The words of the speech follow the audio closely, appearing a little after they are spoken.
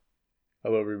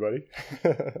Hello, everybody.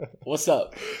 What's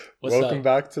up? Welcome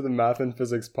back to the Math and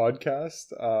Physics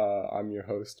Podcast. I'm your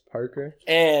host, Parker.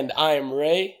 And I'm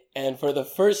Ray. And for the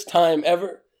first time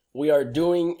ever, we are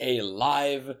doing a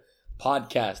live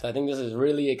podcast. I think this is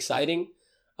really exciting.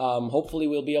 Hopefully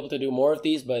we'll be able to do more of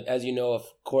these, but as you know, of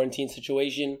quarantine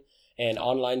situation and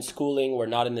online schooling, we're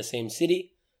not in the same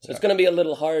city. So It's going to be a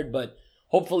little hard, but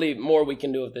hopefully more we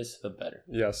can do of this, the better.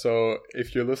 Yeah, so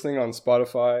if you're listening on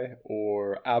Spotify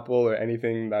or Apple or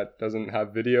anything that doesn't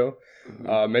have video,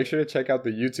 make sure to check out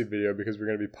the YouTube video because we're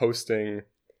going to be posting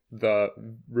the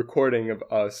recording of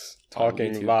us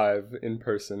talking live in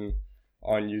person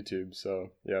on YouTube.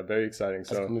 So, yeah, very exciting.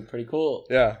 That's going to be pretty cool.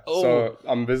 Yeah, So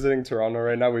I'm visiting Toronto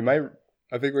right now.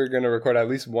 I think we're going to record at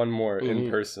least one more in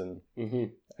person.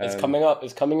 It's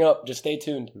coming up. Just stay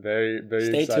tuned. Very,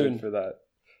 very excited for that.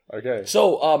 Okay.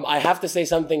 So, I have to say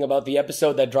something about the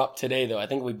episode that dropped today, though. I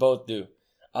think we both do.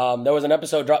 There was an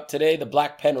episode dropped today, the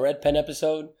Black Pen, Red Pen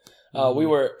episode.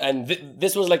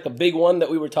 This was like the big one that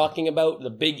we were talking about, the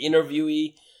big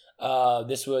interviewee.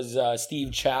 This was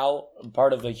Steve Chow,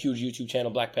 part of the huge YouTube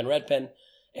channel, Black Pen, Red Pen.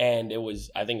 And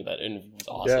I think that interview was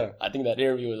awesome. Yeah. I think that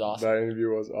interview was awesome. That interview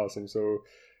was awesome. So,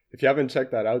 if you haven't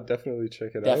checked that out, definitely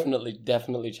check it out.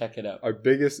 Definitely check it out. Our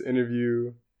biggest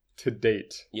interview to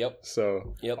date. Yep.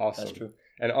 So awesome. That's true.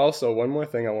 And also, one more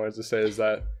thing I wanted to say is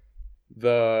that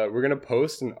we're gonna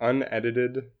post an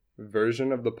unedited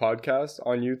version of the podcast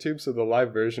on YouTube. So the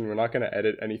live version, we're not gonna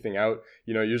edit anything out.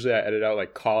 You know, usually I edit out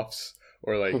like coughs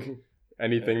or like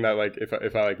anything that like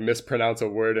if I like mispronounce a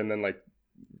word and then like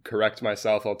correct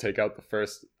myself, I'll take out the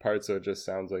first part so it just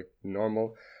sounds like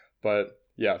normal. But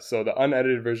yeah, so the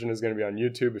unedited version is gonna be on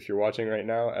YouTube if you're watching right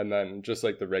now, and then just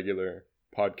like the regular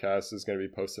podcast is going to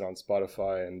be posted on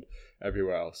Spotify and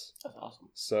everywhere else. That's awesome.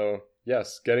 So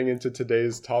yes, getting into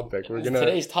today's topic,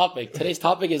 Today's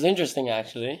topic is interesting,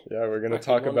 actually. Yeah, we're going to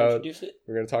talk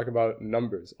about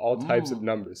numbers, all types of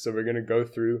numbers. So we're going to go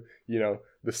through, the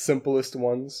simplest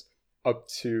ones up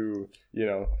to,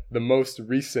 the most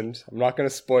recent. I'm not going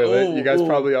to spoil it. You guys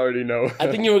probably already know. I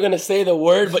think you were going to say the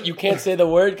word, but you can't say the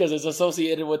word because it's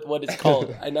associated with what it's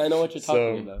called. I know what you're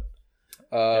talking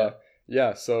about.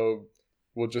 So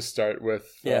we'll just start with...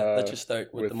 let's just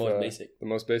start with the most basic. The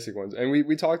most basic ones. And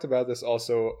we talked about this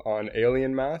also on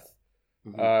Alien Math.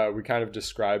 We kind of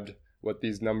described what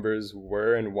these numbers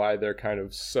were and why they're kind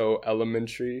of so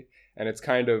elementary. And it's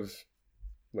kind of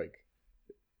like...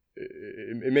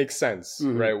 It makes sense,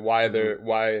 right? Why they're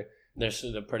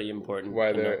pretty important.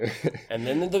 Why they're... and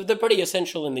then they're pretty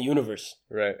essential in the universe.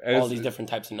 Right. And all these different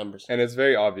types of numbers. And it's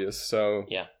very obvious. So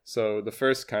yeah. So the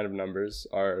first kind of numbers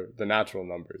are the natural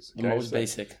numbers. Okay? The most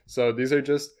basic. So these are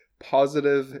just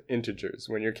positive integers.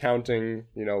 When you're counting,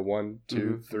 1,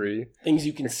 2, 3. Things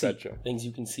you can see. Things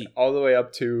you can see. All the way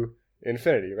up to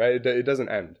infinity, right? It doesn't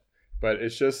end. But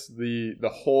it's just the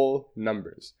whole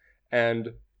numbers.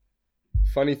 And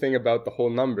funny thing about the whole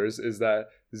numbers is that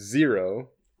 0...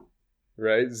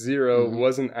 right? 0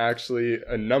 wasn't actually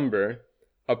a number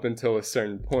up until a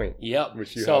certain point. Yep.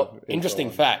 Interesting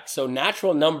fact. So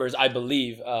natural numbers, I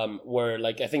believe, were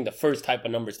I think the first type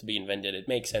of numbers to be invented. It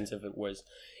makes sense if it was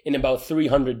in about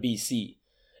 300 BC.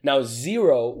 Now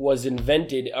 0 was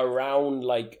invented around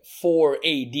 4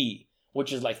 AD,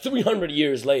 which is 300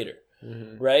 years later.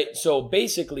 Right? So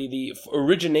basically the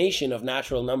origination of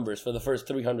natural numbers for the first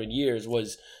 300 years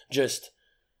was just...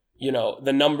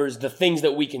 the numbers, the things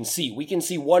that we can see. We can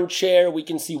see one chair, we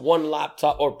can see one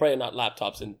laptop, or probably not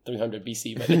laptops in 300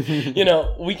 BC, but,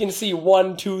 we can see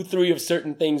 1, 2, 3 of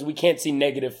certain things. We can't see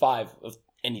 -5 of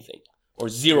anything, or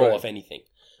 0 of anything,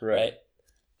 right?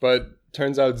 But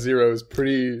turns out 0 is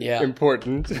pretty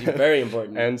important. Very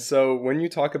important. And so when you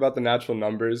talk about the natural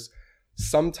numbers,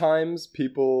 sometimes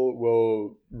people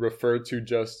will refer to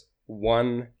just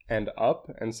 1 and up,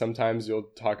 and sometimes you'll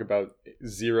talk about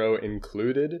 0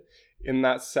 included in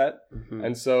that set.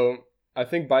 And so I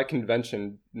think by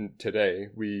convention today,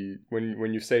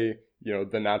 when you say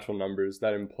the natural numbers,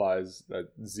 that implies that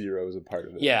 0 is a part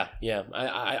of it. Yeah.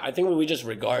 I think we just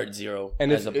regard 0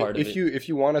 as a part of it. If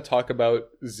you want to talk about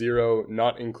 0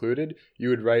 not included, you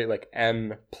would write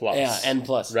n plus. Yeah, n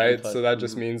plus. Right? N plus. So that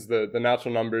just means the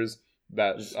natural numbers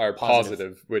that just are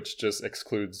positive, which just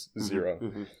excludes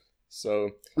 0. So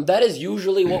that is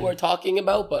usually what we're talking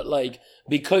about, but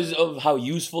because of how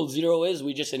useful 0 is,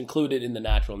 we just include it in the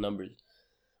natural numbers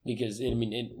because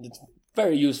it's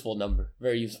very useful number.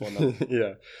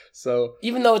 Yeah. So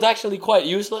even though it's actually quite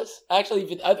useless,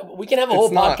 we can have a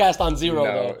whole podcast on 0.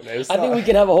 Though I think we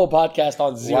can have a whole podcast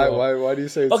on 0. Why do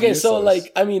you say it's okay? Useless?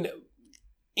 So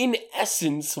in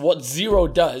essence, what 0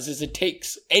 does is it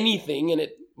takes anything and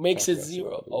it makes it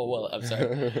zero. Oh, well, I'm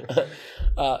sorry.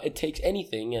 It takes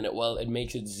anything and it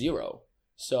makes it zero.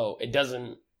 So it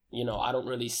doesn't, I don't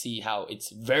really see how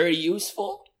it's very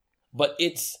useful, but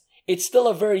it's still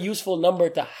a very useful number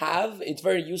to have. It's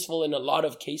very useful in a lot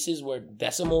of cases where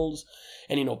decimals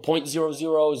and,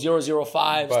 0.00,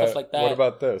 005, But stuff like that. what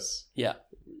about this? Yeah.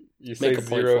 You say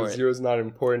zero is not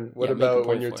important. What about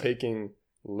when you're taking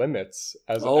limits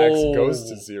as x goes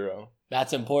to 0?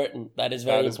 That's important. That is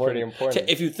very important. Pretty important.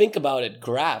 If you think about it,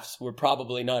 graphs were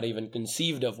probably not even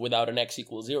conceived of without an x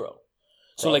equals 0.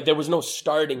 So there was no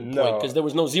starting point because there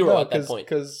was no 0 at that point.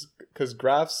 Because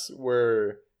graphs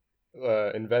were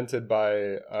invented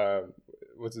by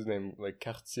what's his name, like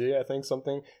Cartier, I think,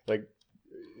 something like.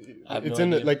 It's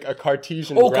in like a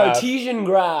Cartesian graph. Cartesian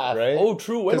graph. Right? Oh,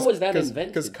 true. When was that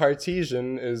invented? Because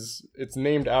Cartesian it's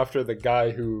named after the guy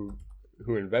who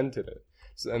invented it.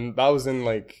 So, and that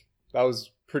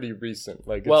was pretty recent.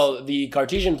 The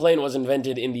Cartesian plane was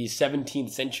invented in the 17th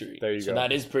century. There you go. So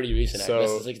that is pretty recent. So, I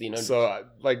guess the 1600s. So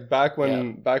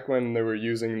back when they were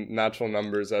using natural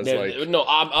numbers as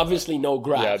obviously no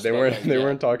graphs. Yeah, they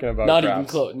weren't talking about not graphs. even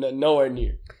close. Nowhere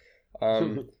near.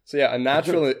 So a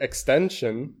natural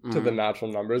extension to the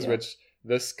natural numbers, which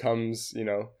this comes,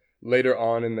 later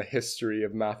on in the history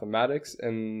of mathematics,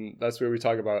 and that's where we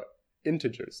talk about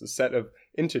integers, the set of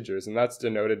integers, and that's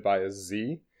denoted by a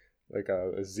z, like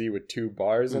a z with 2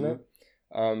 bars in it.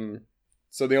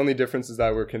 So the only difference is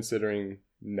that we're considering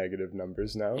negative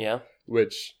numbers now. Yeah.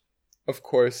 Which, of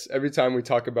course, every time we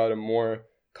talk about a more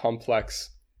complex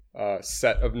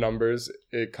set of numbers,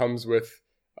 it comes with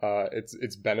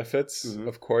its benefits,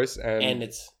 of course, and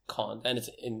its cons, and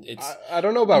it's. I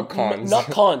don't know about cons. Not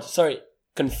cons. Sorry,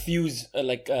 confuse.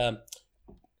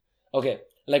 Okay,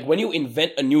 like when you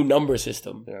invent a new number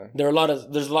system, there's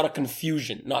a lot of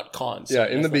confusion, not cons. Yeah,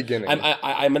 in the beginning,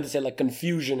 I meant to say like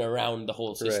confusion around the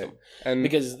whole system, right. And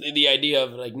because the idea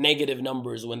of like negative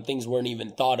numbers when things weren't even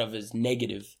thought of as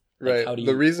negative. Right.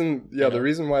 The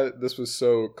reason why this was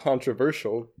so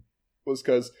controversial was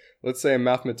because, let's say a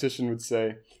mathematician would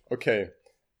say, okay,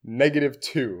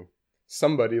 -2.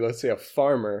 Somebody, let's say a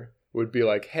farmer, would be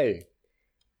like, hey,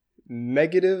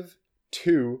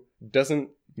 -2 doesn't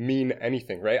mean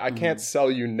anything, right? I can't sell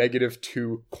you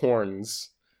 -2 corns.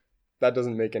 That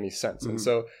doesn't make any sense. And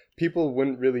so people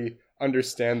wouldn't really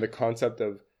understand the concept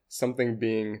of something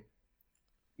being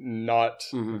not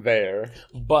there.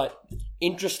 But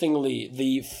interestingly,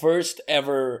 the first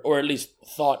ever, or at least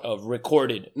thought of,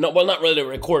 recorded, not really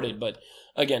recorded, but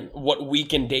again, what we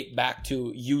can date back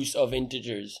to use of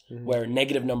integers where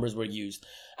negative numbers were used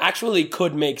actually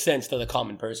could make sense to the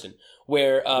common person.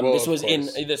 Where this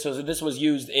was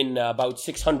used in about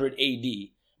 600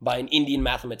 AD by an Indian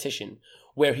mathematician,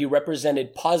 where he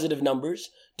represented positive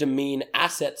numbers to mean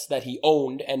assets that he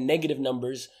owned and negative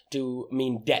numbers to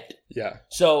mean debt. Yeah.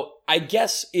 So I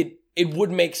guess it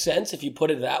would make sense if you put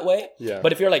it that way. Yeah.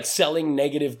 But if you're like selling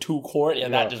 -2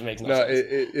 corn, that just makes no sense.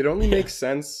 It only makes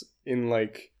sense in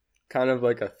like kind of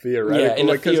like a theoretical, in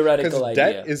a theoretical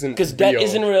idea. Debt isn't because debt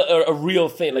isn't a real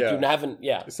thing. Like you haven't.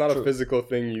 Yeah. It's not a physical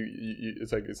thing. You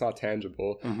it's like it's not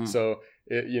tangible. So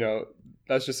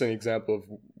that's just an example of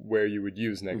where you would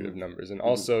use negative numbers, and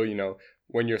also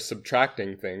when you're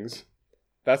subtracting things,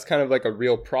 that's kind of like a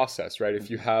real process, right? If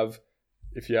you have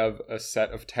a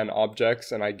set of 10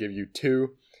 objects and I give you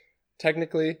 2,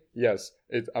 technically, yes,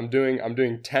 I'm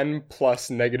doing 10 plus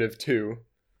 -2.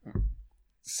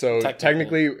 So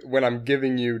technically when I'm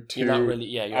giving you 2, you're not really,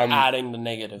 you're adding the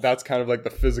negative. That's kind of like the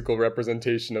physical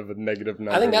representation of a negative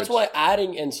number. I think that's why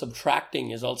adding and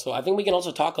subtracting is also, I think we can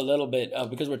also talk a little bit,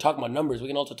 because we're talking about numbers, we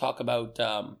can also talk about,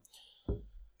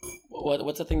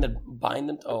 what's the thing that bind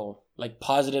them? Like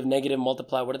positive, negative,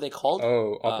 multiply. What are they called?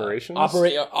 Operations?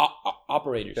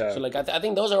 Operators. Yeah. So like I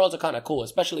think those are also kind of cool,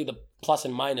 especially the plus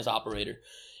and minus operator.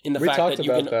 In the we fact talked that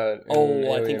you about can, that.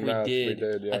 I think we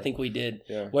did. Yeah. I think we did.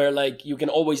 Yeah. Where like you can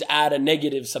always add a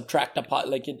negative, subtract a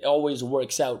like it always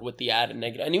works out with the add and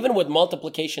negative, and even with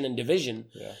multiplication and division,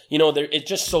 it's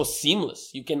just so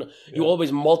seamless. You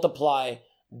always multiply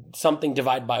something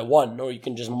divided by 1, or you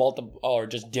can just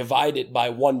just divide it by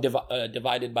 1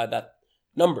 divided by that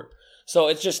number. So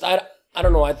it's just I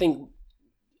don't know. I think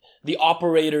the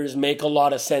operators make a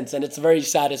lot of sense, and it's very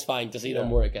satisfying to see them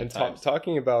work at times.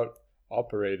 Talking about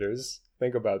operators,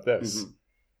 think about this.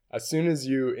 As soon as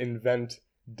you invent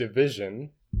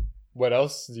division, what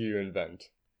else do you invent?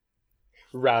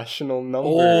 Rational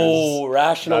numbers. Oh,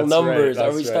 rational numbers. Right,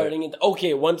 are we starting it?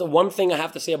 Okay, one thing I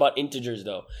have to say about integers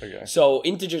though. Okay. So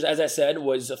integers, as I said,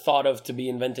 was thought of to be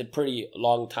invented pretty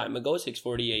long time ago,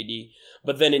 640 AD.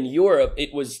 But then in Europe,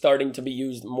 it was starting to be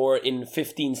used more in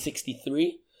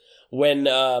 1563, when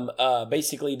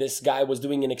basically this guy was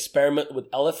doing an experiment with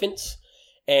elephants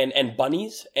and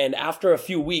bunnies, and after a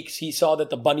few weeks he saw that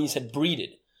the bunnies had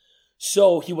breeded.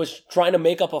 So he was trying to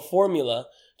make up a formula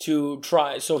to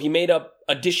try. So he made up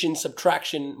addition,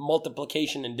 subtraction,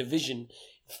 multiplication, and division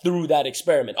through that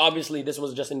experiment. Obviously, this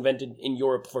was just invented in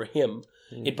Europe for him.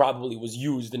 It probably was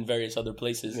used in various other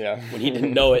places when he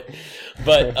didn't know it.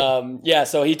 But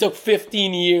so he took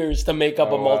 15 years to make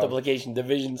up a multiplication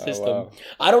division system. Wow.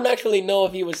 I don't actually know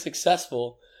if he was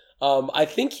successful. I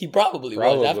think he probably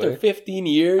was. After 15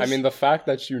 years. I mean, the fact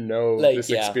that you know this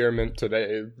experiment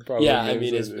today probably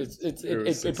means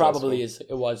it probably is.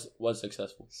 It was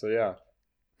successful. So yeah,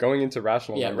 going into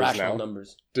rational numbers rational now,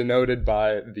 numbers denoted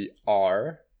by the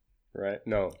R. Right?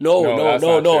 No, that's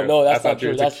not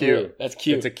true. That's Q. That's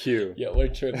Q. It's a Q. Yeah, we're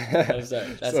true. I'm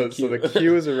sorry. That's a Q. So the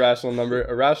Q is a rational number.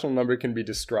 A rational number can be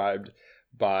described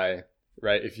by,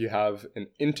 right, if you have an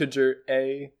integer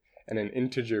A and an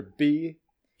integer B,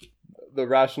 the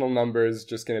rational number is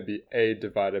just going to be A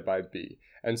divided by B.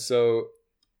 And so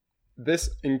this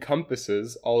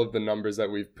encompasses all of the numbers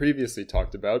that we've previously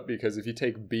talked about, because if you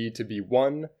take B to be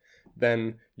 1,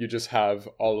 then you just have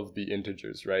all of the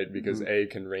integers, right? Because A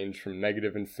can range from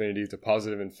negative infinity to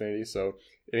positive infinity. So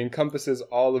it encompasses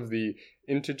all of the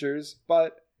integers,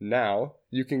 but now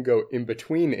you can go in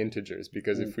between integers,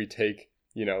 because if we take,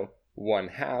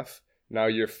 1/2, now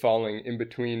you're falling in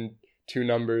between two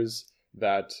numbers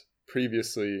that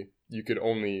previously you could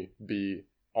only be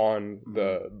on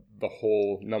the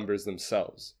whole numbers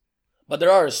themselves. But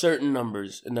there are certain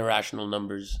numbers in the rational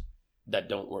numbers that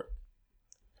don't work.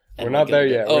 We're not there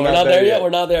yet. We're not there yet? We're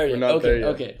not there yet. We're not there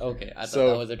yet. Okay. I thought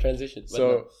that was a transition.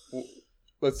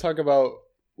 Let's talk about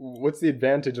what's the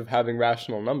advantage of having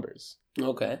rational numbers.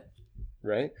 Okay.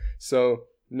 Right? So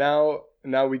now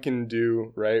we can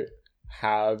do, right,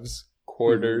 halves,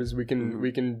 quarters. We can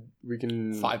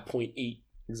 5.8.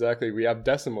 Exactly. We have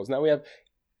decimals. Now we have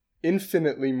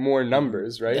infinitely more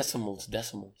numbers, right? Decimals.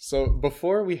 So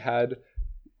before we had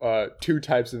two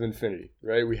types of infinity,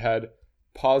 right? We had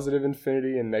positive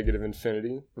infinity and negative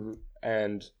infinity.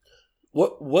 And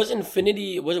what was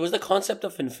infinity? Was the concept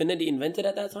of infinity invented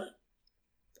at that time?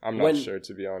 I'm not sure,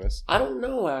 to be honest. I don't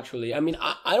know, actually. I mean,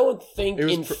 I don't think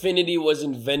infinity was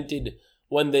invented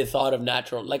when they thought of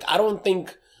natural. Like, I don't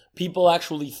think people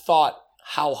actually thought,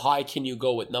 how high can you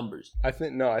go with numbers? I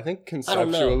think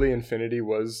conceptually infinity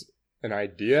was an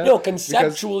idea. No,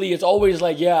 conceptually it's always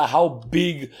like, how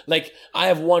big, like, I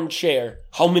have one chair.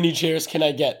 How many chairs can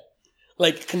I get?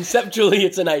 Like, conceptually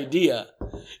it's an idea,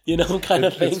 kind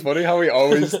of thing. It's funny how we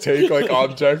always take, like,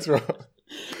 objects from...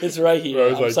 It's right here.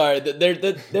 I'm like, sorry.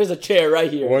 There's a chair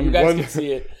right here. You guys can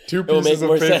see it. 2 pieces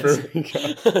of paper.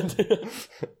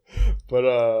 But,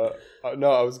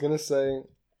 no, I was going to say...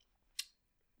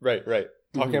 Right.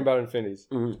 Talking about infinities.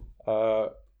 You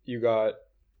got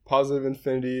positive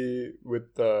infinity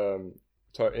with in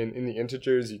the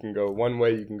integers. You can go one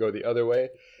way, you can go the other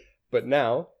way. But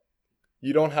now,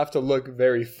 you don't have to look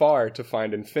very far to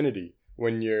find infinity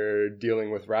when you're dealing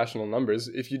with rational numbers.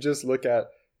 If you just look at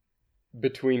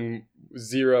between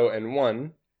 0 and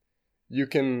 1, you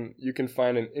can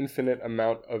find an infinite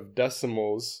amount of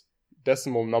decimal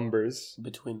numbers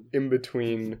in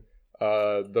between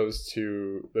those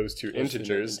two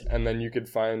integers, and then you could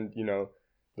find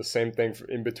the same thing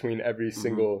in between every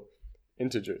single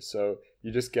integer. So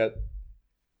you just get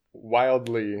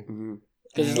wildly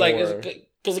because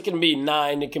because it can be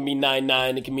 9, it can be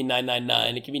 99, it can be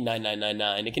 999, it can be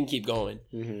 9999, it can keep going,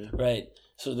 right?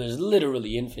 So there's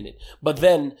literally infinite. But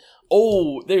then,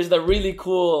 there's the really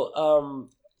cool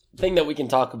thing that we can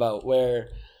talk about where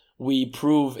we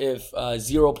prove if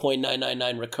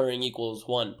 0.999 recurring equals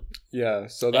 1. Yeah,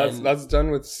 so that's done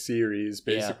with series,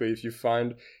 basically. Yeah. If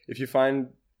you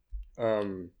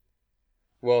find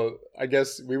well, I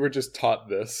guess we were just taught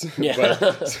this. Yeah.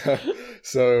 But,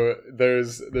 so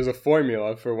there's a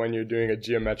formula for when you're doing a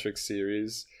geometric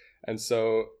series. And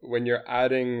so when you're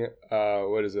adding,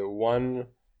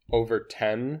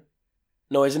 1/10?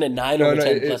 No, isn't it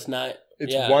 9/10 plus 9?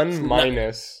 It's 1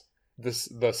 minus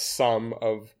the sum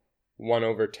of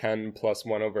 1/10 plus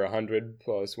 1/100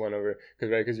 plus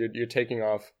 'cause you're taking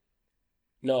off.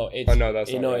 No, it's... Oh, no,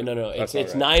 that's not right. No. It's right.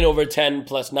 9/10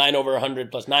 plus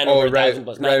 9/100 plus 9/1000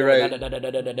 plus 9 right.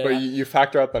 But you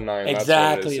factor out the 9.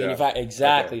 Exactly. That's what it is,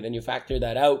 Exactly. Then you factor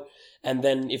that out. And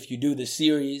then if you do the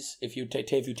series, if you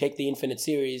take the infinite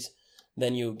series,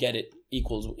 then you get it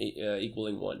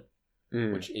equaling 1,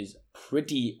 which is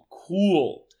pretty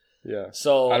cool. Yeah.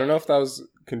 So I don't know if that was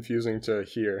confusing to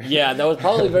hear. Yeah, that was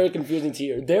probably very confusing to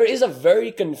hear. There is a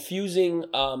very confusing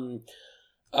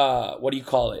what do you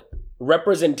call it?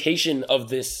 Representation of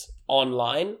this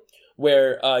online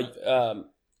where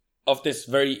of this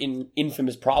very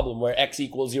infamous problem where x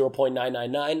equals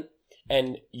 0.999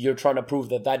 and you're trying to prove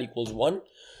that that equals 1.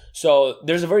 So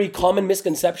there's a very common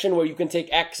misconception where you can take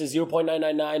x as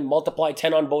 0.999, multiply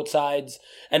 10 on both sides,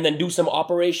 and then do some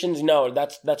operations. No,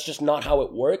 that's just not how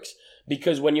it works.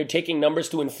 Because when you're taking numbers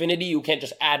to infinity, you can't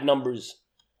just add numbers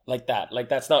like that. Like,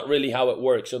 that's not really how it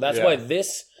works. So that's why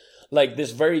this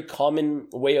very common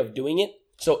way of doing it.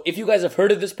 So if you guys have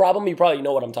heard of this problem, you probably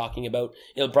know what I'm talking about.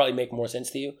 It'll probably make more sense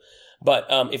to you. But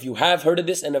if you have heard of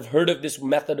this and have heard of this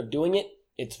method of doing it,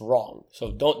 it's wrong.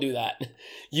 So don't do that.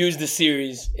 Use the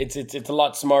series. It's a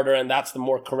lot smarter, and that's the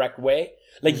more correct way.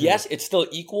 Like, yes, it still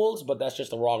equals, but that's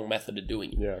just the wrong method of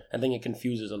doing it. Yeah. I think it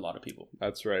confuses a lot of people.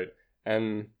 That's right.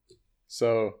 And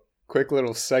so, quick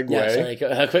little segue. Yeah, sorry,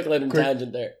 a quick little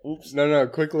tangent there. Oops. No,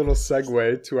 quick little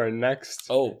segue to our next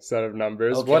set of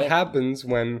numbers. Okay. What happens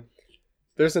when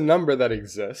there's a number that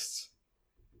exists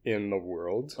in the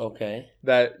world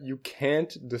that you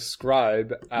can't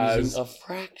describe as a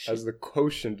fraction, as the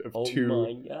quotient of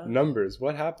two numbers?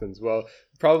 What happens? Well,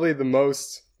 probably the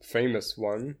most famous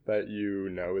one that you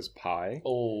know is pi.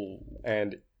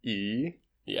 And e.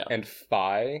 Yeah. And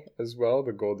phi as well,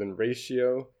 the golden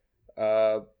ratio.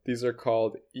 These are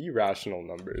called irrational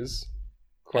numbers.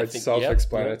 Quite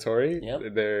self-explanatory.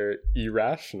 Yep. They're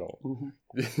irrational.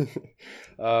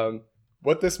 Mm-hmm.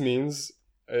 What this means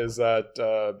is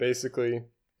that basically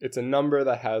it's a number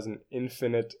that has an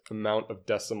infinite amount of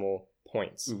decimal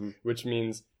points, which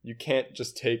means you can't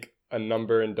just take a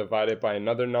number and divide it by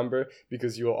another number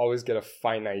because you will always get a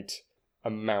finite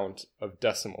amount of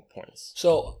decimal points.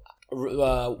 So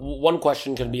one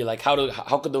question can be like,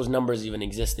 how could those numbers even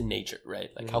exist in nature, right?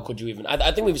 Like, how could you even...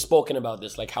 I think we've spoken about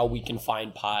this, like how we can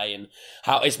find pi and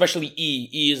how, especially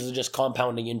E is just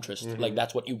compounding interest. Like,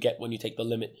 that's what you get when you take the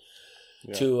limit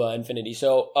to infinity.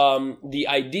 So the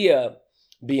idea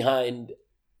behind...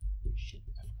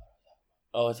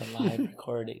 Oh, it's a live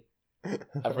recording.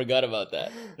 I forgot about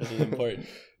that. This is important.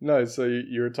 No, so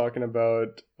you were talking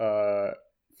about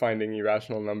finding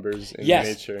irrational numbers in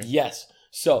nature. Yes.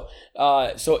 So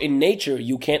in nature,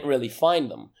 you can't really find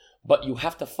them, but you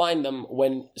have to find them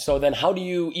so then how do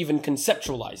you even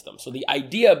conceptualize them? So the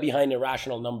idea behind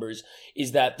irrational numbers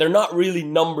is that they're not really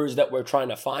numbers that we're trying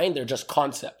to find. They're just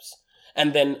concepts.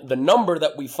 And then the number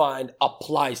that we find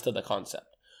applies to the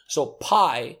concept. So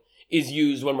pi is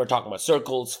used when we're talking about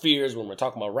circles, spheres, when we're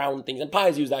talking about round things. And pi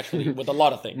is used actually with a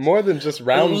lot of things. More than just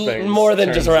round things. More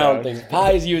than just round things.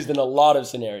 Pi is used in a lot of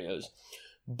scenarios.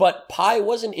 But pi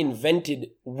wasn't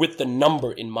invented with the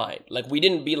number in mind. Like, we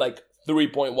didn't be like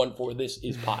 3.14, this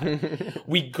is pi.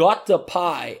 We got to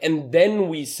pi, and then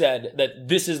we said that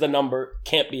this is the number,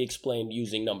 can't be explained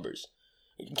using numbers.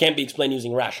 It can't be explained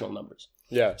using rational numbers.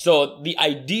 Yeah. So the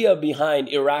idea behind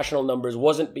irrational numbers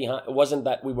wasn't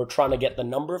that we were trying to get the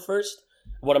number first.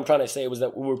 What I'm trying to say was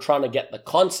that we were trying to get the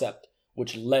concept,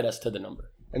 which led us to the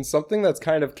number. And something that's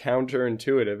kind of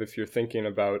counterintuitive if you're thinking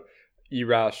about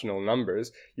irrational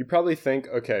numbers, you probably think,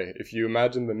 okay, if you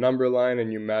imagine the number line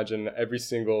and you imagine every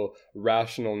single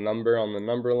rational number on the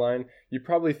number line, you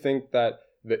probably think that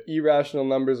the irrational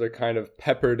numbers are kind of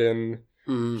peppered in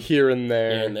here and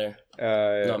there,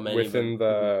 within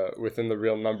the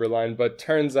real number line. But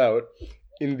turns out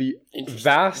in the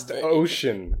vast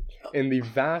ocean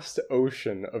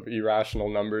of irrational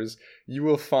numbers, you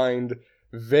will find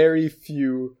very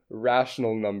few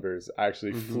rational numbers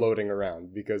actually floating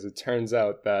around, because it turns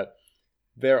out that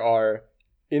there are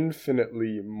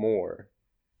infinitely more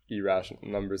irrational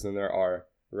numbers than there are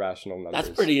rational numbers. That's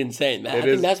pretty insane, man. I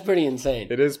think that's pretty insane.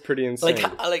 It is pretty insane.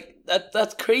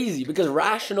 That's crazy, because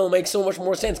rational makes so much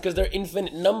more sense because they're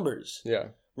infinite numbers. Yeah.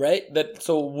 Right?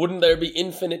 So wouldn't there be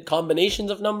infinite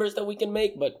combinations of numbers that we can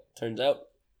make? But turns out,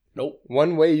 nope.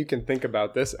 One way you can think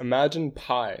about this, imagine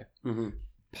pi.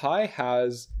 Pi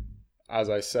has, as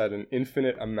I said, an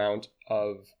infinite amount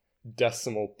of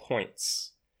decimal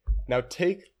points. Now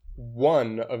take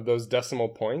one of those decimal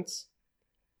points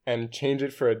and change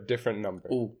it for a different number.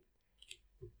 Ooh.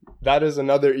 That is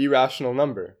another irrational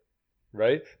number,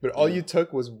 right? But all you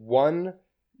took was one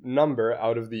number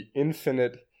out of the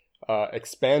infinite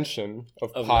expansion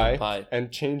of pi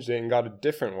and changed it and got a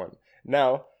different one.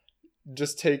 Now,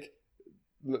 just take...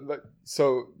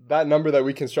 So that number that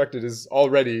we constructed is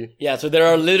already... Yeah, so there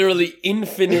are literally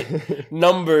infinite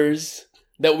numbers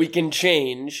that we can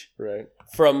change. Right.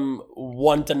 From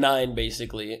 1 to 9,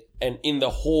 basically, and in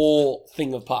the whole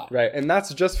thing of pi. Right, and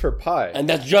that's just for pi. And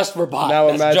that's just for pi.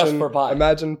 Now that's just for pi.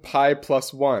 Imagine pi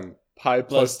plus 1, pi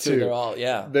plus 2. They're all,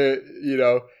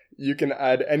 You can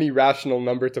add any rational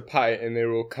number to pi, and it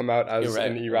will come out as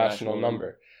an irrational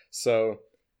number. So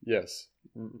Yes.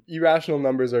 Irrational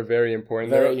numbers are very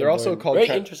important. Very They're also important. called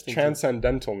Very interesting too.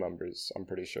 transcendental numbers, I'm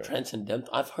pretty sure.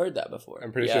 Transcendental. I've heard that before.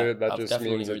 I'm pretty Yeah, sure that I've just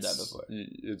definitely means heard that before.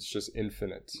 it's just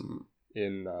infinite Mhm.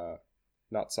 in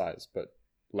not size but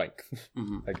length,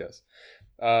 Mhm. I guess.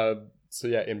 So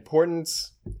yeah,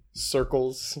 importance,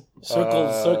 circles,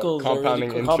 Circles,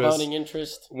 compounding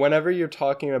interest. Whenever you're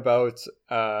talking about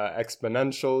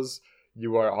exponentials,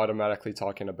 you are automatically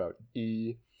talking about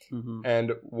E. Mm-hmm.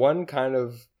 And one kind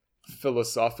of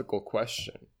philosophical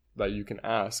question that you can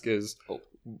ask is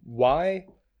why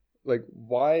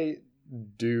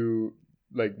do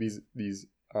like these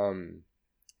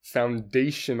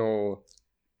foundational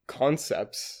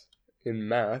concepts in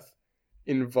math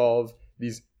involve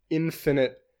these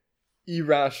infinite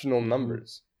irrational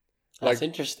numbers? That's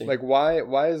interesting. Like why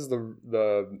is the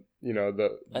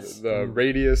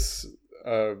radius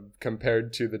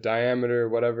compared to the diameter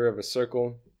whatever of a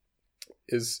circle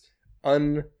is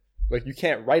like you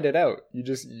can't write it out.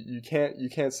 You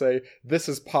can't say this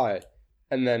is pi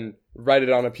and then write it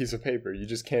on a piece of paper. You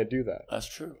just can't do that. That's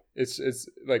true. It's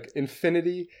like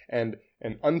infinity and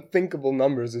unthinkable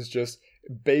numbers is just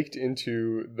baked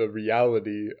into the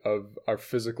reality of our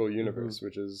physical universe, Mm-hmm.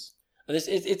 which is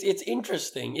it's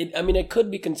interesting. It could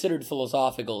be considered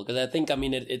philosophical because I think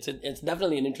it's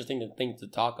definitely an interesting thing to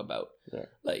talk about. Yeah.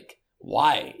 Like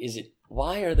why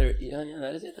are there?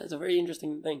 Yeah, that's a very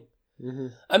interesting thing. Mm-hmm.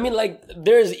 I mean, like,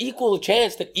 there's equal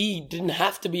chance that E didn't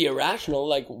have to be irrational.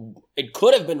 Like, it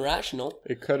could have been rational.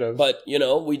 It could have. But,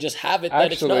 we just have it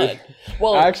actually, that it's not.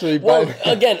 Well,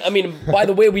 again, by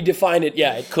the way we define it,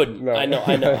 yeah, it couldn't. No. I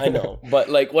know. But,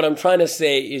 like, what I'm trying to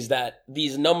say is that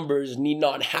these numbers need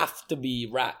not have to be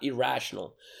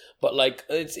irrational. But, like,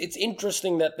 it's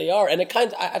interesting that they are. And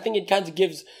I think it kind of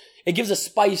gives a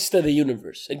spice to the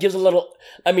universe. It gives a little,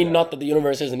 not that the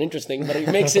universe isn't interesting, but it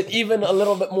makes it even a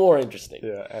little bit more interesting.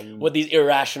 Yeah, and with these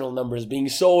irrational numbers being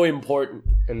so important.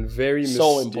 And very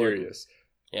mysterious.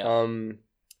 Yeah.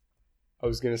 I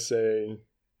was going to say,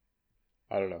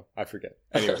 I don't know. I forget.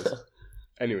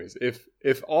 Anyways,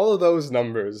 if all of those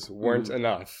numbers weren't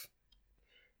enough,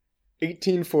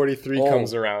 1843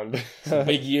 comes around.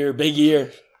 Big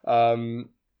year.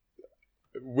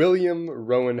 William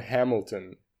Rowan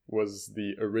Hamilton was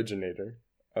the originator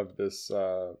of this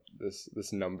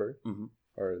number,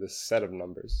 or this set of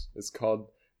numbers. It's called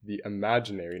the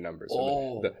imaginary numbers,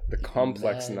 or the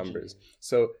complex numbers.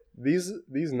 So these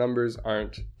numbers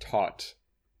aren't taught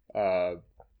it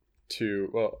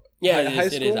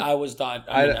is. I was taught.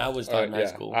 I was taught in high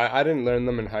school. I didn't learn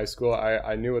them in high school.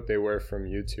 I knew what they were from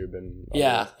YouTube and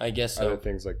I guess so. Other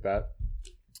things like that.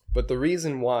 But the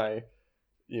reason why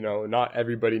not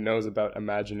everybody knows about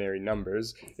imaginary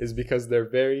numbers is because they're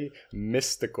very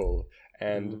mystical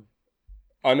and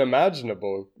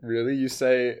unimaginable. Really, you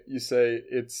say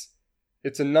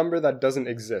it's a number that doesn't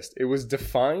exist. It was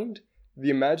defined. The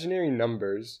imaginary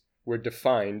numbers were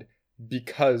defined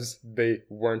because they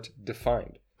weren't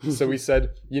defined. So we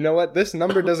said, you know what? This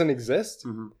number doesn't exist.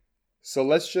 So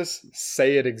let's just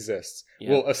say it exists. Yeah.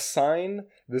 We'll assign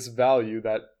this value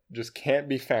that just can't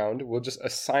be found. We'll just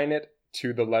assign it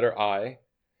to the letter I,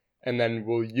 and then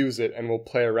we'll use it and we'll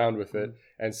play around with it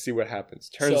and see what happens.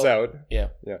 Turns out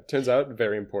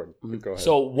very important. Go ahead.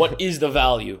 So what is the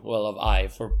value, of I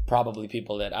for probably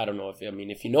people that I don't know if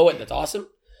you know it, that's awesome.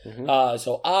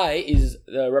 So I is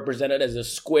represented as a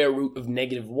square root of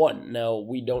 -1. Now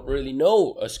we don't really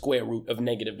know a square root of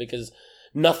negative because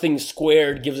nothing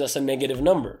squared gives us a negative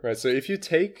number. Right. So if you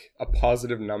take a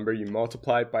positive number, you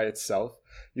multiply it by itself,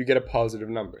 you get a positive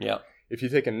number. Yeah. If you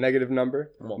take a negative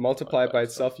number, multiply it by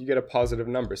itself, you get a positive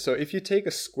number. So if you take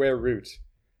a square root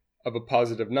of a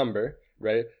positive number,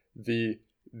 right, the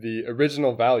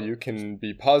original value can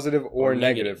be positive or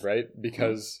negative, right?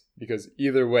 Because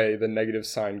either way, the negative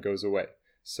sign goes away.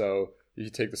 So if you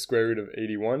take the square root of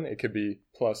 81, it could be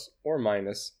plus or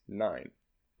minus 9.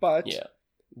 But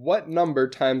what number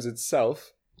times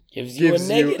itself gives you a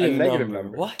negative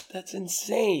number. What? That's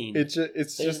insane.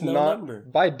 It's just not number.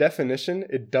 By definition,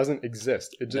 it doesn't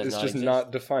exist. It's just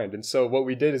not defined. And so what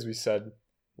we did is we said,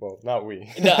 well, not we.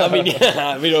 No,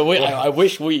 I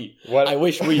wish we. That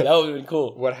would have been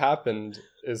cool. What happened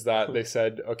is that they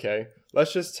said, okay,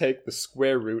 let's just take the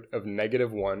square root of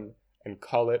 -1 and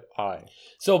call it I.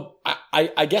 So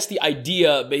I guess the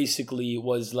idea basically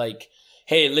was like,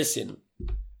 hey, listen,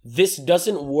 this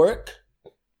doesn't work.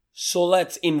 So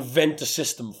let's invent a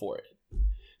system for it.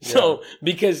 So,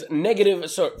 because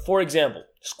for example,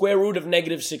 square root of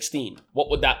 -16, what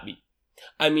would that be?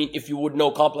 If you would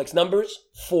know complex numbers,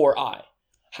 4i.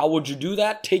 How would you do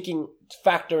that?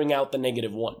 Factoring out the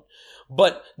 -1.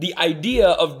 But the idea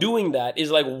of doing that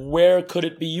is like, where could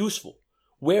it be useful?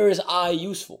 Where is I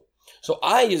useful? So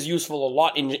I is useful a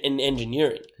lot in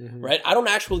engineering, right? I don't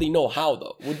actually know how,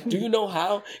 though. Do you know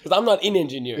how? Because I'm not in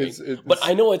engineering. But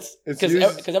I know it's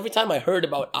because every time I heard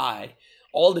about I,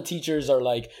 all the teachers are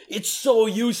like, it's so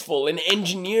useful in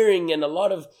engineering and a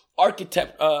lot of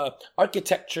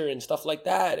architecture and stuff like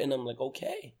that. And I'm like,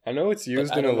 okay. I know it's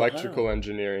used in electrical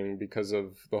engineering because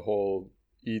of the whole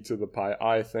E to the pi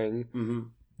I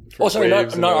thing. Oh, sorry,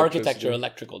 not architecture,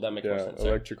 electrical. That makes more sense.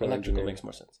 Electrical makes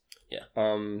more sense. Yeah.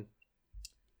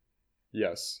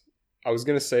 Yes. I was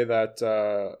going to say that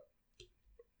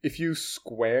if you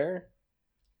square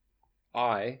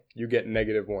I, you get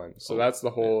 -1. So that's the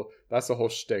whole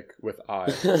shtick with I.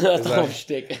 That's the whole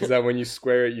shtick. Is that when you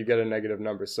square it, you get a negative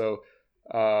number. So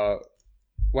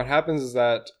what happens is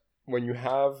that when you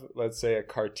have, let's say, a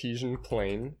Cartesian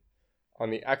plane, on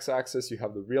the x-axis you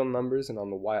have the real numbers, and on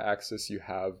the y-axis you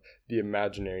have the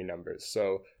imaginary numbers.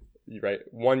 So you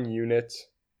write 1 unit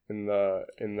in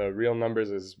the real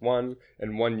numbers is 1,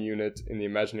 and 1 unit in the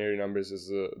imaginary numbers is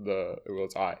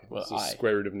it's I. It's the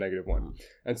square root of -1.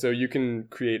 And so you can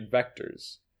create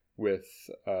vectors with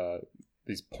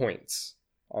these points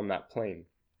on that plane.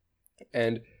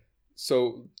 And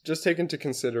so just take into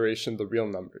consideration the real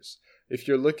numbers. If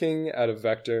you're looking at a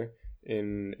vector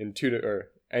in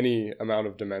any amount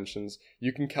of dimensions,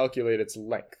 you can calculate its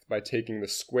length by taking the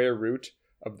square root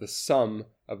of the sum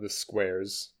of the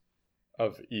squares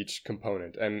of each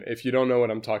component. And if you don't know what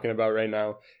I'm talking about right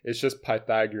now, it's just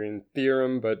Pythagorean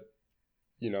theorem, but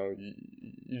you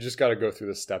just got to go through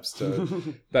the steps to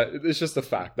that. It's just a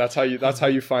fact. That's how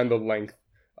you find the length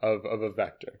of a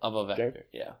vector. Of a vector, okay?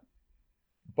 Yeah.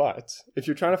 But if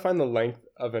you're trying to find the length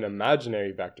of an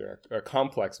imaginary vector, or a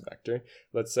complex vector,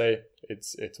 let's say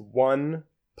it's 1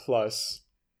 plus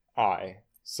I.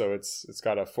 So it's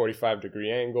got a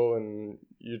 45-degree angle, and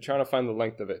you're trying to find the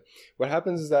length of it. What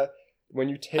happens is that when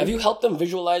you take... Have you helped them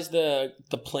visualize the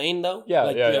plane, though?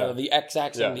 Yeah, the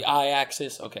x-axis and the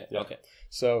y-axis? Okay, yeah. Okay.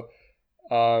 So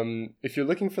if you're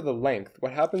looking for the length,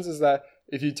 what happens is that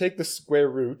if you take the square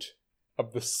root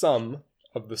of the sum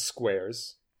of the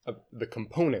squares of the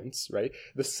components, right?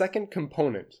 The second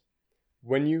component,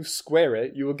 when you square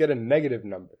it, you will get a negative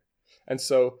number. And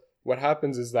so what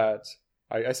happens is that...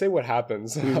 I say what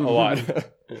happens a lot,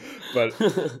 but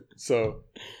so...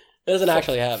 It doesn't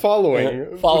actually happen.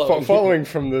 Following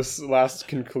from this last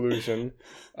conclusion,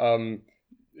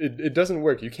 it doesn't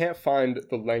work. You can't find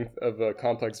the length of a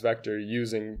complex vector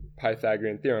using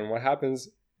Pythagorean theorem. What happens...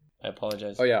 I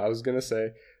apologize. Oh yeah, I was going to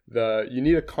say, you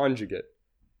need a conjugate.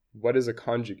 What is a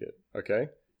conjugate? Okay?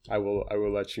 I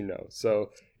will let you know.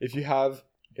 So if you have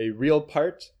a real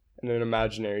part and an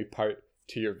imaginary part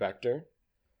to your vector,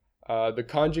 the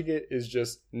conjugate is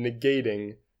just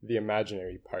negating the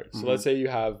imaginary part. So let's say you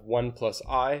have 1 plus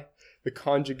I, the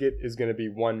conjugate is going to be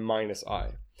 1 minus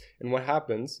I. And what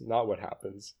happens, not what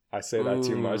happens, I say that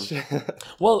too much.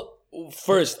 Well,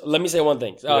 first, let me say one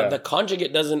thing. The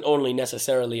conjugate doesn't only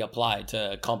necessarily apply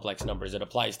to complex numbers. It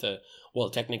applies to, well,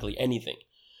 technically anything.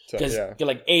 Because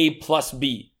like A plus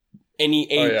B, any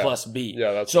A plus B.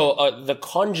 Yeah, that's so the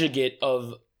conjugate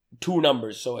of two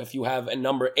numbers. So if you have a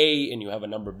number A and you have a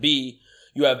number B,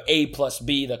 you have A plus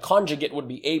B. The conjugate would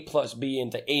be A plus B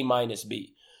into A minus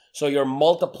B. So you're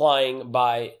multiplying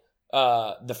by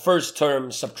the first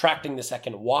term, subtracting the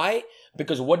second. Why?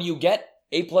 Because what do you get?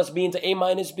 A plus B into A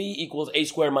minus B equals A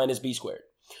squared minus B squared.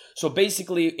 So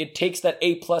basically, it takes that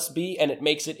A plus B and it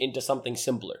makes it into something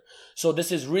simpler. So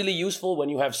this is really useful when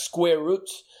you have square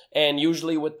roots. And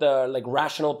usually with the like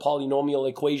rational polynomial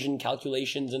equation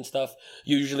calculations and stuff,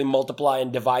 you usually multiply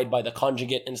and divide by the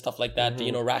conjugate and stuff like that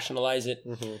to, rationalize it.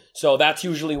 So that's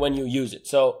usually when you use it.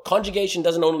 So conjugation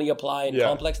doesn't only apply in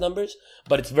complex numbers,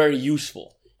 but it's very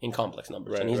useful in complex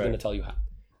numbers. And he's going to tell you how.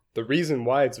 The reason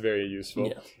why it's very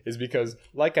useful is because,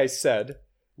 like I said,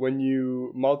 when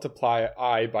you multiply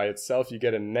I by itself, you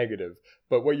get a negative.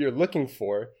 But what you're looking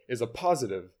for is a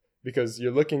positive, because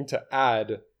you're looking to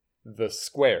add the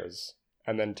squares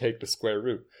and then take the square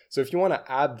root. So if you want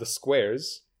to add the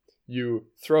squares, you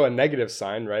throw a negative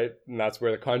sign, right? And that's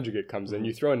where the conjugate comes in.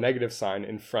 You throw a negative sign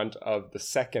in front of the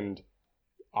second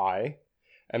I,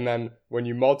 and then when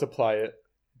you multiply it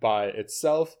by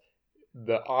itself,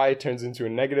 the I turns into a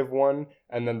 -1,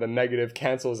 and then the negative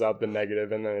cancels out the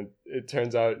negative, and then it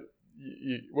turns out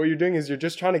what you're doing is you're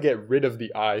just trying to get rid of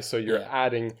the I, so you're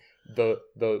adding the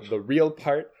real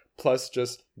part plus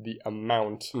just the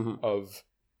amount of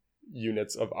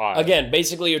units of I. Again,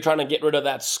 basically you're trying to get rid of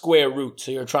that square root.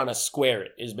 So you're trying to square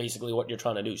it is basically what you're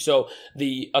trying to do. So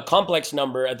a complex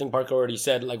number, I think Parker already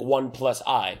said, like 1 plus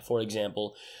I, for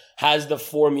example, has the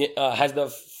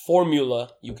formula,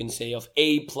 you can say, of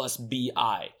A plus BI.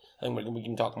 I think we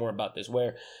can talk more about this,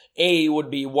 where A would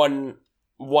be one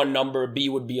number, B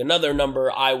would be another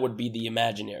number, I would be the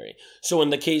imaginary. So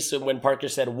in the case of when Parker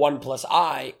said 1 plus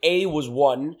I, A was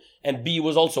 1 and B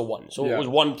was also 1. So it was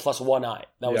 1 plus 1I.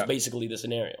 That was basically the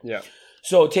scenario. Yeah.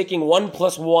 So taking 1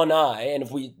 plus 1I, and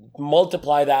if we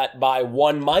multiply that by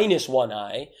 1 minus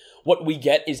 1I, what we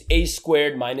get is A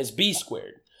squared minus B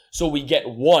squared. So we get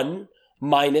 1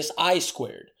 minus I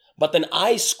squared. But then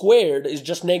I squared is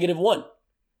just negative 1,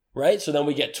 right? So then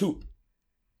we get 2.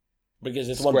 Because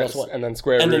it's 1 plus 1. And then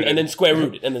square rooted. And then square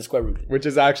rooted. Which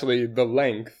is actually the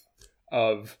length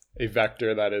of a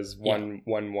vector that is 1,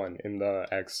 1, 1 in the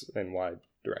x and y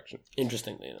direction.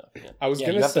 Interestingly enough. Yeah. I was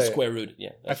going to say... you have to square root it.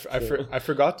 Yeah. I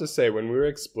forgot to say, when we were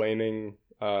explaining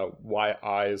why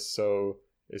I is so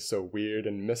weird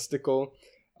and mystical,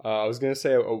 I was going to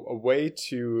say a way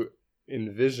to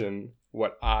envision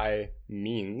what I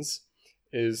means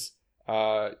is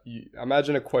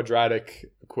imagine a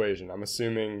quadratic equation. I'm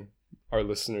assuming our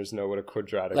listeners know what a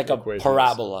quadratic equation is. Like a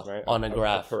parabola, right? On a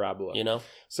graph. A parabola. You know?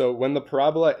 So when the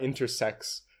parabola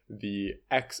intersects the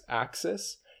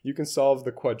x-axis, you can solve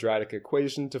the quadratic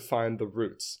equation to find the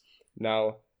roots.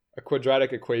 Now, a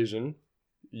quadratic equation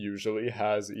usually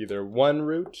has either 1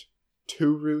 root,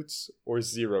 2 roots, or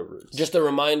 0 roots. Just a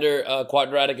reminder,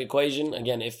 quadratic equation,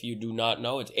 again, if you do not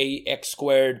know, it's ax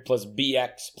squared plus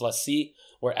bx plus c,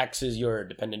 where x is your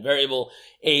dependent variable.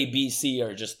 A, B, C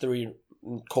are just 3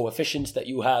 coefficients that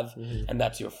you have, and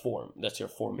that's your form. That's your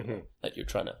formula that you're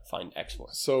trying to find x for.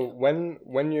 So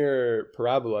when your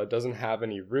parabola doesn't have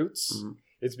any roots,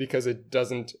 it's because it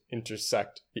doesn't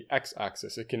intersect the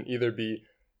x-axis. It can either be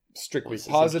strictly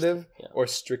positive or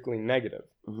strictly negative.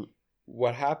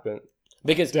 What happened?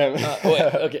 Because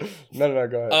okay. No,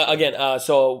 go ahead. Again,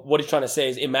 so what he's trying to say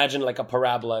is, imagine like a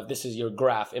parabola. If this is your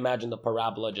graph, imagine the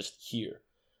parabola just here,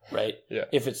 right? Yeah.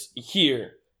 If it's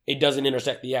here, it doesn't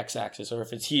intersect the x-axis, or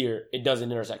if it's here, it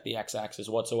doesn't intersect the x-axis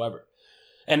whatsoever.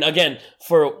 And again,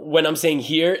 for when I'm saying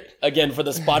here, again, for the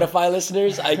Spotify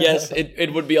listeners, I guess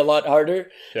it would be a lot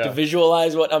harder to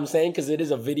visualize what I'm saying, because it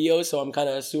is a video, so I'm kind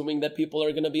of assuming that people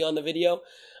are going to be on the video.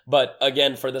 But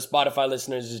again, for the Spotify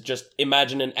listeners, is just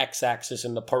imagine an x-axis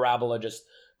and the parabola just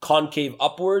concave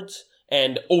upwards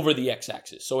and over the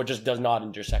x-axis. So it just does not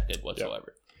intersect it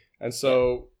whatsoever. And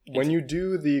so when you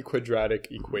do the quadratic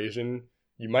equation,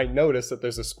 you might notice that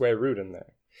there's a square root in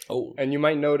there. Oh. And you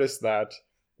might notice that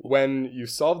when you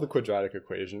solve the quadratic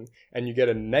equation and you get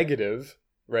a negative,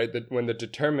 right, that when the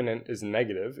determinant is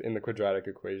negative in the quadratic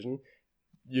equation,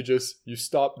 you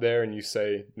stop there and you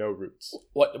say no roots.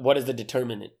 What is the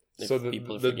determinant? So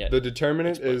the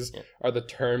determinant are the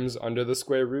terms under the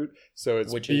square root. So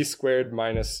it's b squared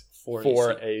minus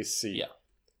 4ac. Yeah.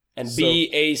 And b,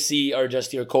 a, c are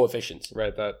just your coefficients.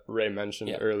 Right, that Ray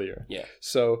mentioned earlier. Yeah.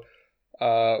 So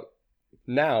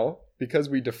now, because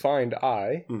we defined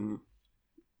I,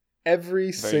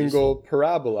 every single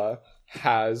parabola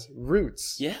has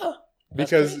roots. Yeah.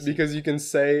 Because you can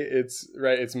say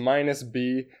it's minus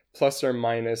b plus or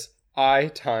minus I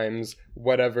times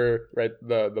whatever, right,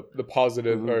 the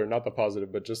positive, or not the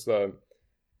positive, but just the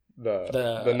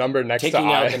number next to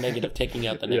I. Taking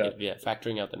out the negative,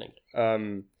 factoring out the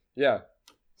negative.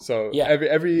 So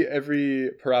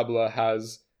every parabola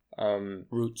has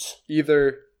roots.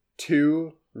 Either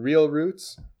 2 real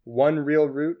roots, 1 real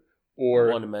root, or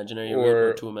one imaginary root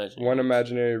or 2 imaginary. One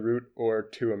imaginary root or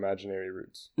 2 imaginary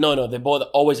roots. No, they both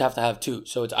always have to have 2.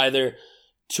 So it's either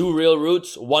 2 real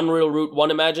roots, 1 real root, 1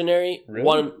 imaginary,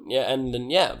 really?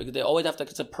 Because they always have to.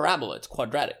 It's a parabola. It's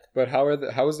quadratic. But how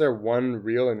is there 1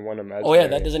 real and 1 imaginary? Oh yeah,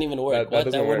 that doesn't even work.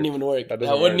 That wouldn't even work.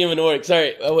 That wouldn't even work.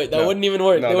 Sorry. Oh wait, that wouldn't even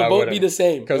work. No, they would both be the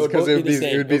same. Because it would be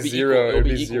 0. It would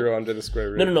be 0 under the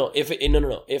square root. No.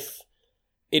 If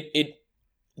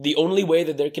the only way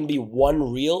that there can be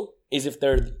 1 real is if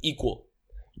they're equal.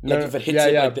 If it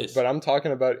hits like this. But I'm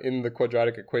talking about in the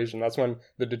quadratic equation. That's when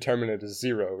the determinant is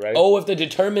 0, right? Oh, if the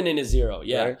determinant is 0,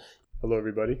 yeah. Right? Hello,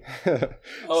 everybody.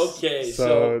 Okay,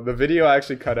 so the video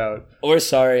actually cut out. We're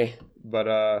sorry. But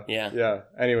yeah.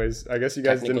 Anyways, I guess you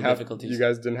guys didn't have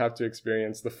to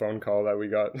experience the phone call that we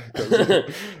got.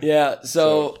 Yeah.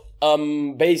 So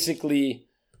basically,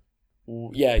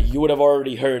 you would have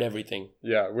already heard everything.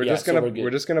 Yeah, we're just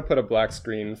gonna put a black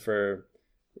screen for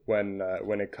when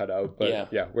it cut out,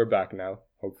 but we're back now,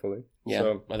 hopefully. Yeah,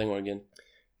 so, I think we're good.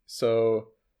 So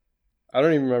I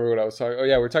don't even remember what I was talking. Oh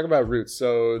yeah, we're talking about roots.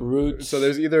 So Roots. So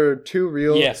there's either two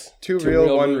real, Two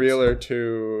real, one roots. real, or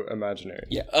two imaginary.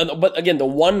 Yeah, but again, the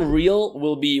one real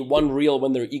will be one real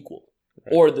when they're equal,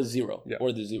 Right. or the zero, Yeah.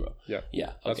 or the zero. Yeah. Yeah,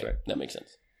 okay. That's right. That makes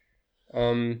sense.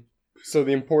 So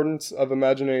the importance of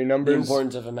imaginary numbers. The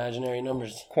importance of imaginary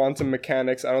numbers. Quantum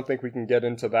mechanics. I don't think we can get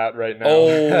into that right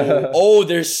now.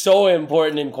 They're so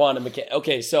important in quantum mechanics.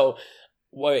 Okay, so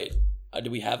wait, do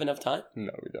we have enough time?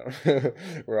 No, we don't.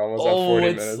 We're almost at 40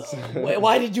 minutes. Wait,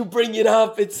 why did you bring it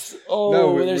up? It's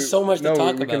there's so much to talk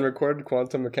about. We can record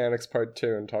quantum mechanics part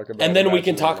 2 and talk about. And then we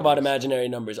can talk numbers. about imaginary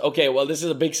numbers. Okay, well, this is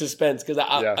a big suspense because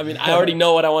Yeah. I mean I already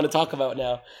know what I want to talk about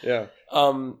now. Yeah.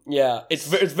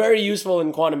 It's very useful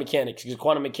in quantum mechanics because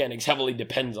quantum mechanics heavily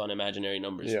depends on imaginary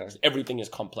numbers. Yeah. Everything is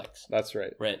complex. That's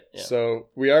right. Right. Yeah. So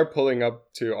we are pulling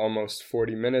up to almost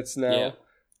 40 minutes now. Yeah.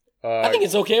 I think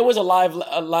it's okay. It was a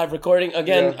live recording.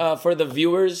 Again, for the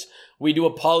viewers, we do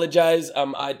apologize.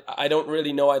 I don't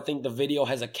really know. I think the video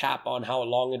has a cap on how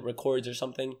long it records or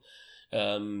something.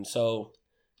 So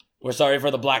we're sorry for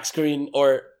the black screen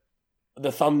or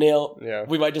the thumbnail. Yeah.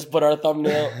 We might just put our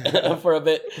thumbnail for a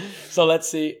bit. So let's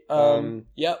see.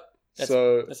 Yep.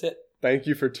 That's it. Thank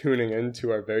you for tuning in to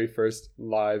our very first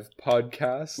live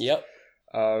podcast. Yep.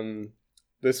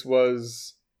 This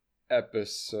was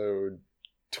episode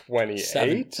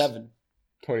 28?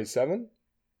 27?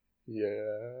 Yeah.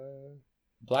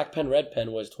 Black pen, red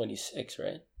pen was 26,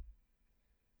 right?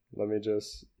 Let me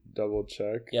just double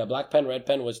check. Yeah, black pen, red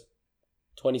pen was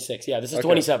 26. Yeah, this is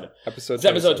 27. It's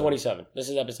episode 27. This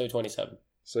is episode 27.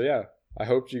 So yeah, I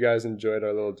hope you guys enjoyed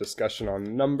our little discussion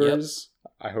on numbers.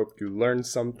 Yep. I hope you learned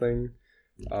something.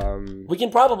 We can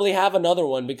probably have another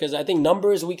one because I think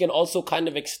numbers we can also kind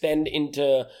of extend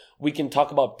into. We can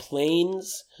talk about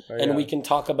planes and we can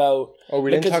talk about. Oh, we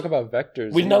didn't talk about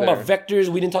vectors. We didn't talk about vectors.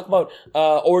 We didn't talk about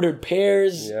ordered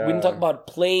pairs. Yeah. We didn't talk about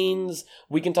planes.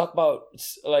 We can talk about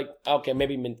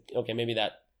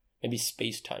maybe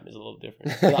space time is a little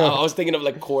different. I was thinking of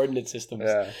like coordinate systems.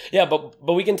 Yeah, but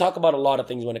we can talk about a lot of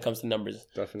things when it comes to numbers.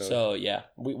 Definitely. So yeah,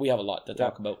 we have a lot to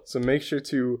talk about. So make sure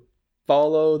to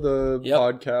follow the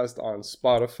podcast on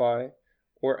Spotify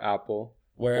or Apple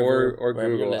or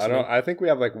Google. I think we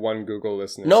have like one Google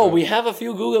listener. No, we have a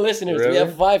few Google listeners. Really? We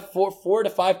have 4 to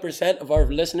 5% of our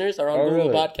listeners are on Google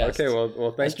Podcasts. Okay,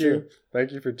 well thank you.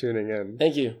 Thank you for tuning in.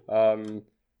 Thank you.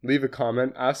 Leave a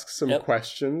comment, ask some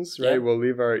questions, right? We'll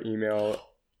leave our email.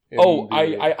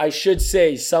 I should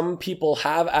say some people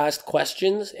have asked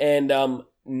questions and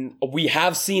we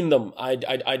have seen them.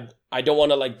 I don't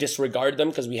want to like disregard them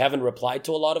because we haven't replied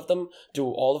to all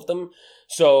of them.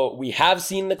 So we have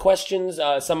seen the questions.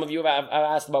 Some of you have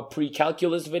asked about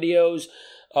pre-calculus videos,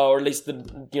 or at least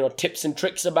the tips and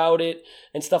tricks about it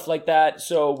and stuff like that.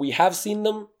 So we have seen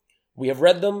them, we have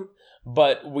read them,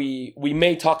 but we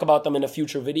may talk about them in a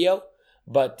future video.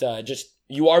 But just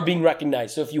you are being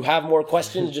recognized. So if you have more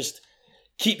questions, just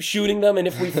keep shooting them, and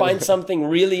if we find something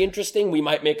really interesting, we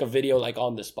might make a video like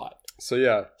on the spot. So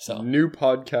yeah, new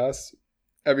podcasts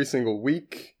every single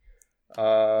week.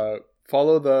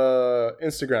 Follow the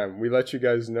Instagram. We let you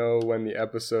guys know when the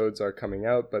episodes are coming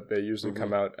out, but they usually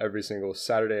come out every single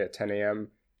Saturday at 10 a.m.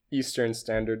 Eastern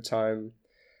Standard Time.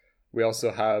 We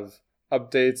also have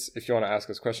updates if you want to ask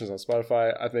us questions on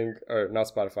Spotify.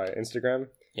 Instagram.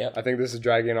 Yeah, I think this is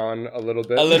dragging on a little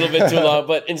bit. A little bit too long,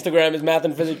 but Instagram is Math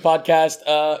and Physics Podcast.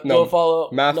 Go follow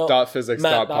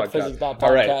math.physics.podcast.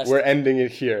 All right, we're ending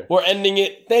it here. We're ending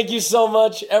it. Thank you so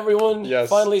much, everyone. Yes.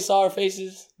 Finally saw our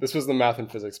faces. This was the Math and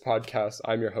Physics Podcast.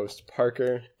 I'm your host,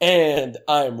 Parker. And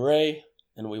I'm Ray,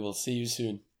 and we will see you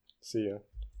soon. See ya.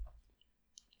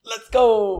 Let's go.